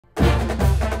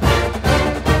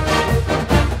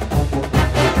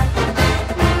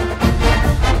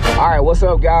What's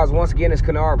up, guys? Once again, it's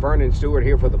Kennard Vernon Stewart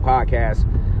here for the podcast.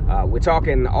 We're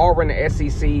talking Auburn,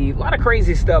 SEC. A lot of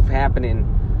crazy stuff happening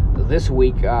this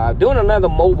week. Doing another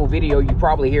mobile video. You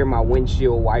probably hear my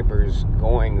windshield wipers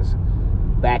going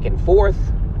back and forth.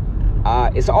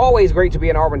 It's always great to be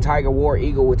an Auburn Tiger War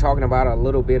Eagle. We're talking about a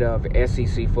little bit of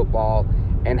SEC football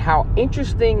and how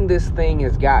interesting this thing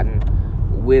has gotten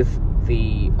with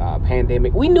the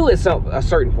pandemic. We knew at a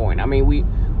certain point. I mean,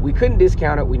 we couldn't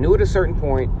discount it. We knew at a certain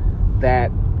point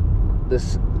that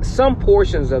some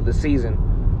portions of the season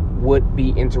would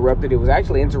be interrupted. It was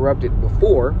actually interrupted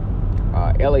before.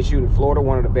 LSU and Florida,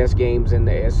 one of the best games in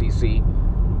the SEC,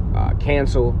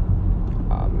 canceled.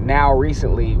 Now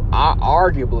recently,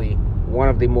 arguably one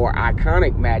of the more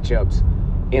iconic matchups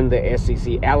in the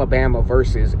SEC, Alabama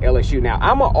versus LSU. Now,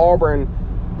 I'm an Auburn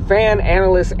fan,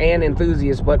 analyst, and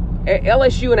enthusiast, but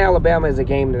LSU and Alabama is a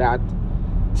game that I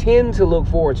tend to look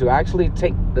forward to. I actually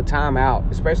take the time out,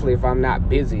 especially if I'm not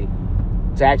busy,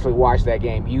 to actually watch that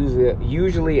game.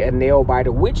 Usually a nail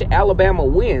biter, which Alabama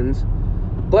wins,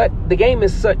 but the game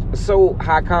is so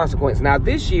high consequence. Now,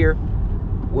 this year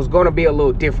was going to be a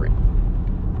little different.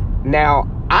 Now,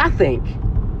 I think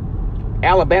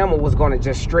Alabama was going to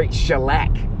just straight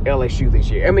shellac LSU this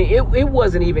year. I mean, it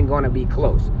wasn't even going to be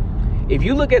close. If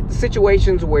you look at the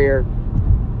situations where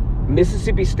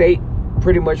Mississippi State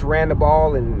pretty much ran the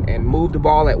ball and moved the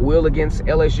ball at will against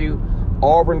LSU,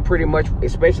 Auburn pretty much,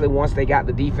 especially once they got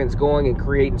the defense going and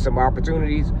creating some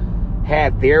opportunities,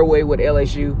 had their way with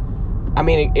LSU. I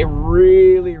mean, it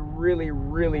really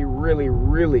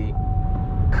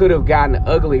could have gotten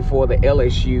ugly for the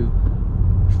LSU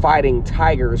Fighting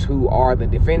Tigers, who are the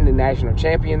defending national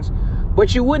champions,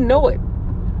 but you wouldn't know it.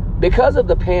 Because of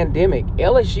the pandemic,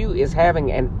 LSU is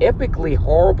having an epically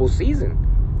horrible season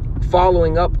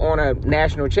following up on a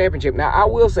national championship. Now, I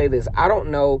will say this. I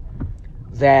don't know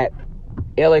that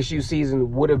LSU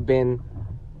season would have been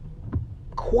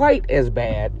quite as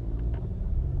bad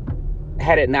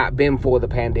had it not been for the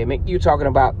pandemic. You're talking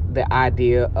about the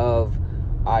idea of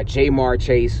Jamar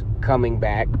Chase coming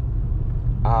back.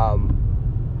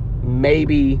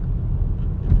 Maybe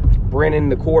Brennan,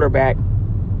 the quarterback,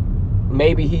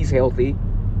 maybe he's healthy.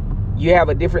 You have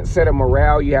a different set of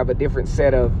morale. You have a different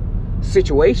set of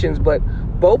situations, but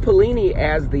Bo Pelini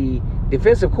as the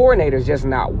defensive coordinator is just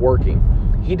not working.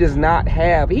 He does not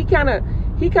have, he kind of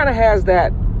has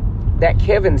that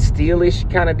Kevin Steele-ish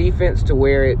kind of defense, to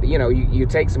where it, you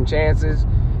take some chances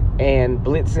and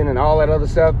blitzing and all that other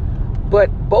stuff.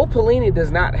 But Bo Pelini does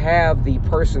not have the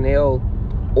personnel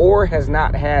or has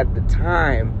not had the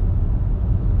time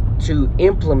to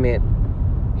implement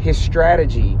his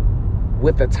strategy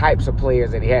with the types of players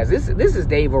that he has. This is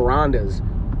Dave Aranda's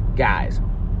guys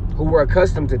who were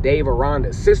accustomed to Dave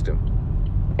Aranda's system,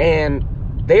 and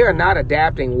they are not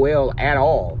adapting well at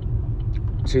all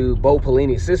to Bo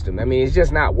Pelini's system. I mean, it's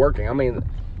just not working. I mean,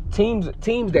 teams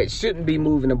that shouldn't be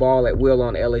moving the ball at will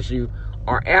on LSU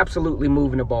are absolutely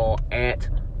moving the ball at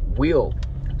will.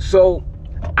 So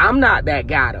I'm not that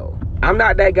guy, though. I'm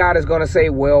not that guy that's going to say,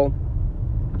 well,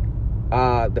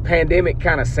 the pandemic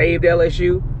kind of saved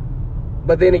LSU.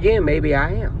 But then again, maybe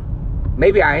I am.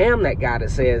 Maybe I am that guy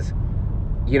that says,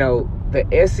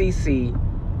 the SEC,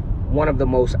 one of the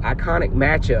most iconic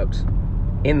matchups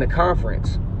in the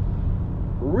conference,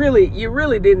 you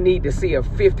really didn't need to see a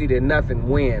 50-0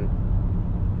 win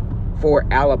for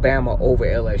Alabama over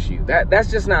LSU. That's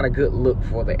just not a good look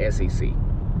for the SEC.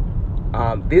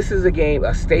 This is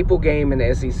a staple game in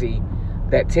the SEC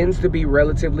that tends to be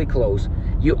relatively close.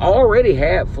 You already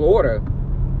had Florida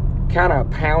kind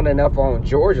of pounding up on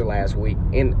Georgia last week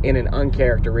in an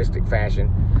uncharacteristic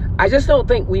fashion. I just don't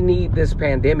think we need this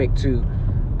pandemic to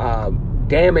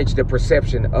damage the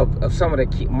perception of some of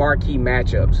the marquee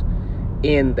matchups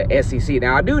in the SEC.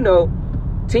 Now, I do know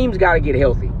teams got to get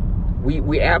healthy.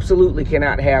 We absolutely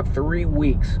cannot have 3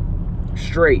 weeks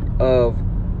straight of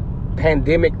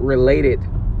pandemic-related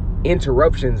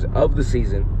interruptions of the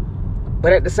season.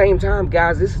 But at the same time,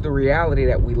 guys, this is the reality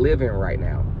that we live in right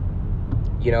now.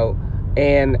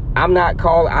 And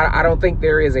I don't think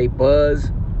there is a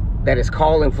buzz that is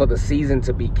calling for the season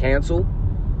to be canceled.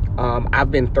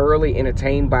 I've been thoroughly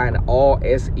entertained by an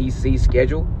all-SEC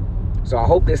schedule, so I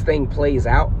hope this thing plays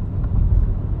out.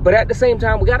 But at the same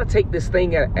time, we got to take this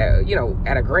thing at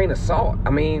a grain of salt.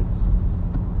 I mean,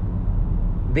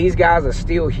 these guys are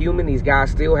still human. These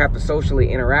guys still have to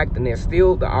socially interact, and there's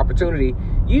still the opportunity.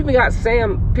 You even got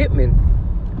Sam Pittman,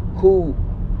 who,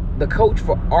 the coach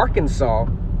for Arkansas,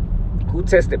 who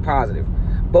tested positive.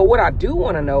 But what I do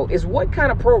want to know is, what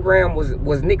kind of program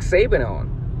was Nick Saban on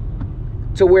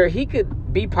to where he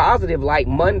could be positive like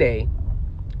Monday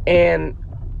and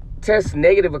test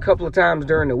negative a couple of times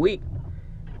during the week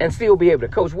and still be able to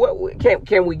coach. What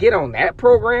can we get on that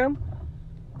program?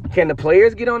 Can the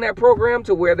players get on that program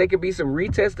to where there could be some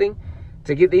retesting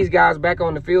to get these guys back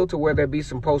on the field, to where there be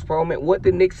some postponement? What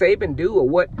did Nick Saban do, or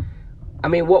what? I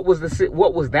mean, what was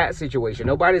that situation?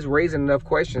 Nobody's raising enough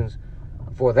questions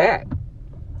for that.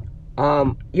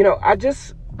 I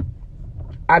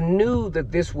knew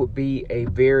that this would be a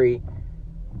very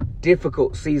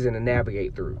difficult season to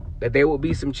navigate through, that there will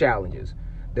be some challenges,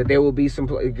 that there will be some,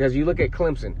 because you look at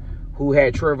Clemson, who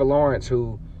had Trevor Lawrence,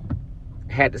 who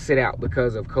had to sit out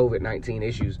because of COVID-19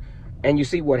 issues, and you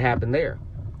see what happened there.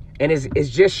 And it's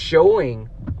just showing,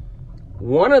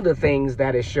 one of the things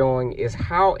that is showing is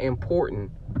how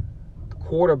important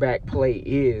quarterback play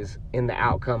is in the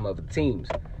outcome of the teams.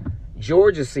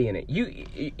 Georgia's seeing it.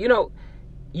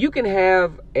 You can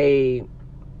have a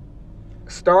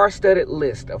star-studded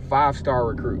list of 5-star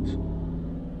recruits,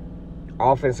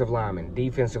 offensive linemen,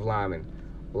 defensive linemen,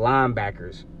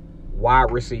 linebackers,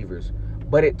 wide receivers.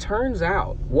 But it turns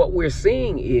out what we're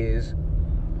seeing is,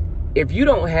 if you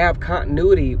don't have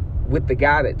continuity with the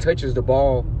guy that touches the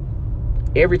ball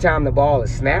every time the ball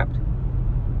is snapped,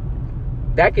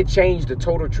 that could change the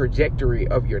total trajectory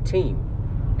of your team.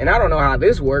 And I don't know how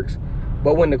this works,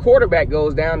 but when the quarterback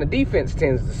goes down, the defense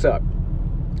tends to suck.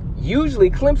 Usually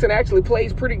Clemson actually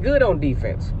plays pretty good on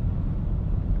defense.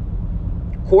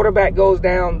 Quarterback goes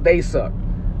down, they suck.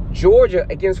 Georgia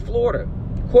against Florida,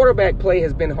 quarterback play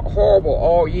has been horrible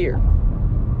all year.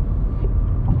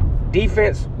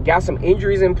 Defense got some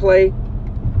injuries in play.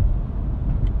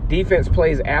 Defense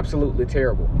plays absolutely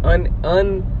terrible.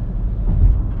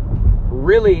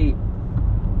 Really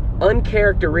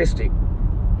uncharacteristic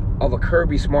of a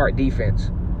Kirby Smart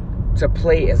defense to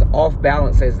play as off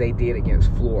balance as they did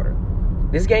against Florida.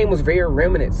 This game was very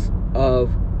reminiscent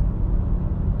of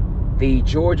the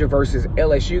Georgia versus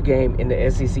LSU game in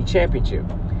the SEC championship.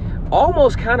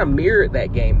 Almost kind of mirrored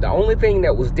that game. The only thing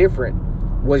that was different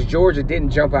was Georgia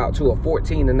didn't jump out to a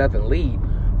 14-0 lead.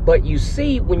 But you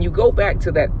see, when you go back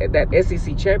to that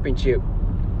SEC championship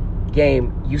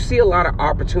game, you see a lot of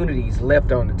opportunities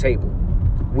left on the table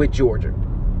with Georgia.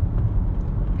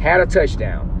 Had a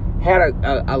touchdown, had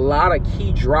a lot of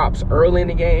key drops early in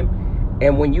the game.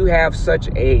 And when you have such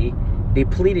a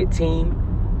depleted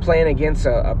team playing against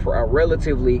a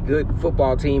relatively good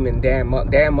football team, and Dan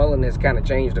Mullen has kind of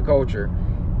changed the culture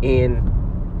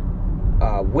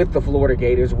with the Florida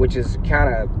Gators, which is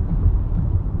kind of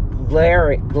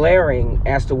glaring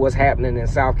as to what's happening in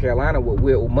South Carolina with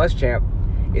Will Muschamp.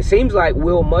 It seems like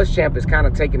Will Muschamp is kind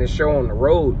of taking the show on the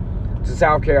road to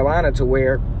South Carolina, to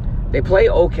where they play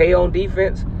okay on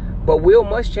defense, but Will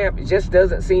Muschamp just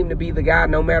doesn't seem to be the guy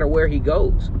no matter where he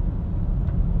goes.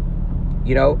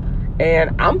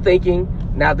 And I'm thinking,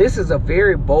 now this is a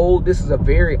very bold, this is a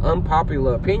very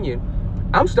unpopular opinion.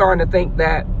 I'm starting to think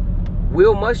that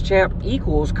Will Muschamp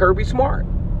equals Kirby Smart,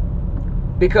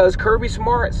 because Kirby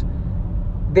Smart's,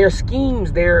 their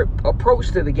schemes, their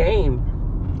approach to the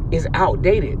game is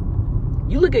outdated.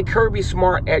 You look at Kirby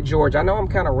Smart at Georgia. I know I'm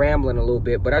kind of rambling a little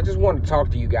bit, but I just wanted to talk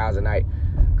to you guys tonight.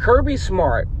 Kirby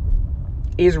Smart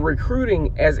is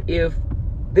recruiting as if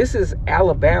this is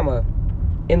Alabama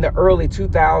in the early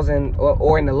 2000s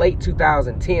or in the late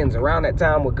 2010s, around that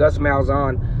time when Gus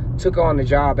Malzahn took on the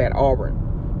job at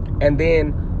Auburn. And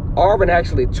then Auburn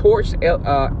actually torched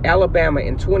Alabama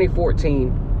in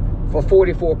 2014 for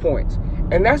 44 points.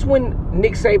 And that's when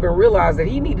Nick Saban realized that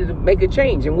he needed to make a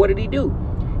change. And what did he do?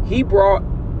 He brought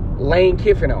Lane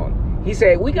Kiffin on. He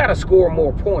said, we got to score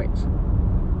more points.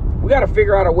 We got to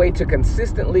figure out a way to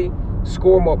consistently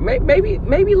score more. Maybe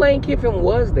Lane Kiffin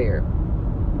was there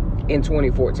in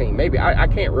 2014. Maybe. I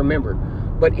can't remember.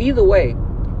 But either way,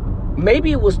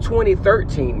 maybe it was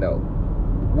 2013, though,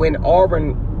 when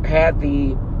Auburn had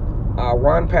the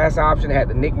run-pass option, had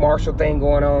the Nick Marshall thing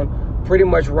going on, pretty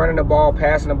much running the ball,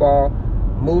 passing the ball,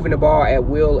 moving the ball at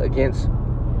will against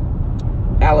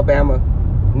Alabama.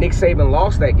 Nick Saban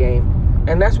lost that game,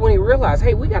 and that's when he realized,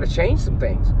 hey, we got to change some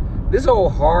things. This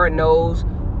old hard-nosed,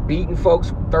 beating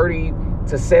folks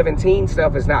 30-17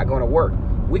 stuff is not going to work.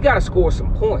 We got to score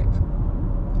some points.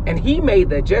 And he made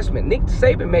the adjustment. Nick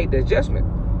Saban made the adjustment.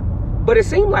 But it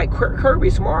seemed like Kirby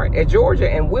Smart at Georgia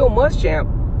and Will Muschamp,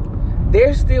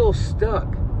 they're still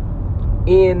stuck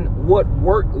in what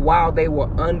worked while they were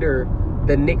under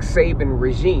the Nick Saban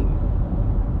regime.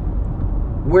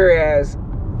 Whereas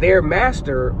their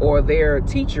master or their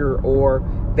teacher, or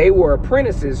they were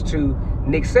apprentices to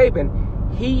Nick Saban,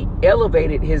 he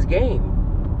elevated his game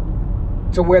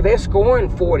to where they're scoring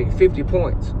 40, 50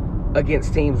 points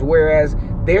against teams, whereas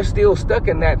they're still stuck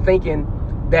in that thinking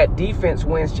that defense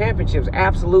wins championships.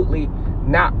 Absolutely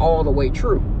not all the way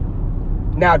true.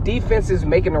 Now, defenses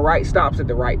making the right stops at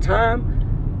the right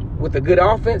time with a good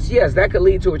offense, yes, that could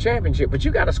lead to a championship, but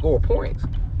you got to score points.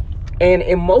 And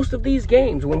in most of these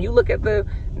games, when you look at the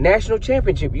national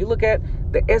championship, you look at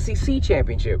the SEC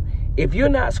championship, if you're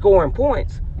not scoring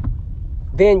points,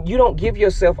 then you don't give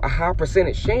yourself a high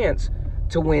percentage chance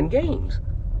to win games.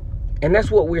 And that's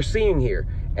what we're seeing here.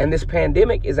 And this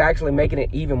pandemic is actually making it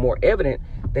even more evident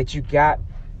that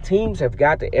teams have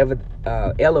got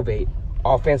to elevate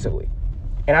offensively.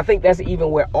 And I think that's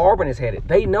even where Auburn is headed.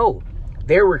 They know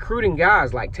they're recruiting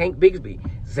guys like Tank Bigsby,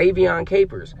 Xavion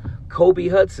Capers, Kobe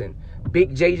Hudson,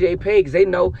 Big JJ Peggs. They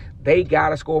know they got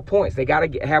to score points. They got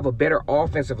to have a better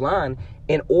offensive line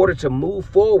in order to move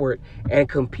forward and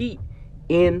compete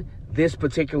in this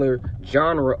particular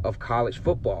genre of college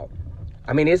football.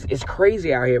 I mean, it's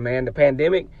crazy out here, man. The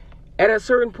pandemic, at a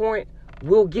certain point,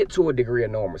 will get to a degree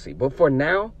of normalcy. But for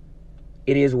now,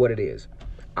 it is what it is.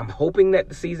 I'm hoping that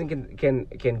the season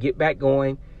can get back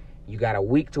going. You got a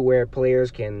week to where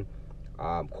players can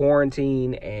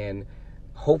quarantine, and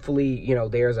hopefully,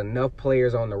 there's enough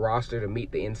players on the roster to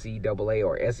meet the NCAA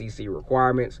or SEC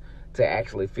requirements to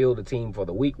actually field the team for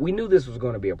the week. We knew this was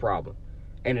going to be a problem,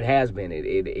 and it has been.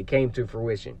 It came to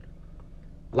fruition.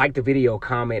 Like the video,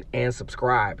 comment, and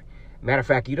subscribe. Matter of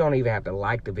fact, you don't even have to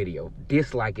like the video.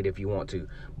 Dislike it if you want to.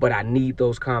 But I need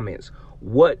those comments.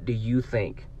 What do you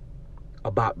think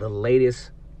about the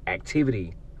latest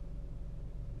activity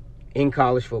in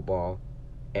college football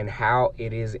and how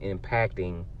it is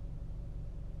impacting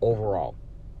overall?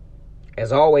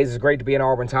 As always, it's great to be an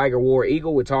Auburn Tiger War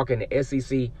Eagle. We're talking the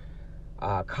SEC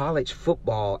college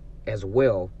football as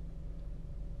well.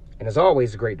 And as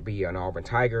always, it's great to be an Auburn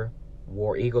Tiger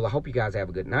War Eagle. I hope you guys have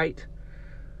a good night.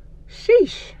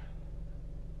 Sheesh.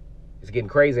 It's getting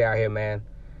crazy out here, man.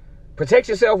 Protect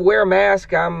yourself, wear a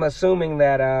mask. I'm assuming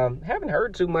that haven't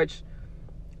heard too much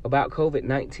about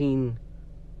COVID-19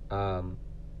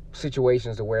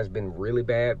 situations to where it's been really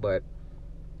bad, but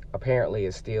apparently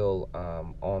it's still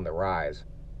on the rise.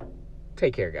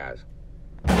 Take care, guys.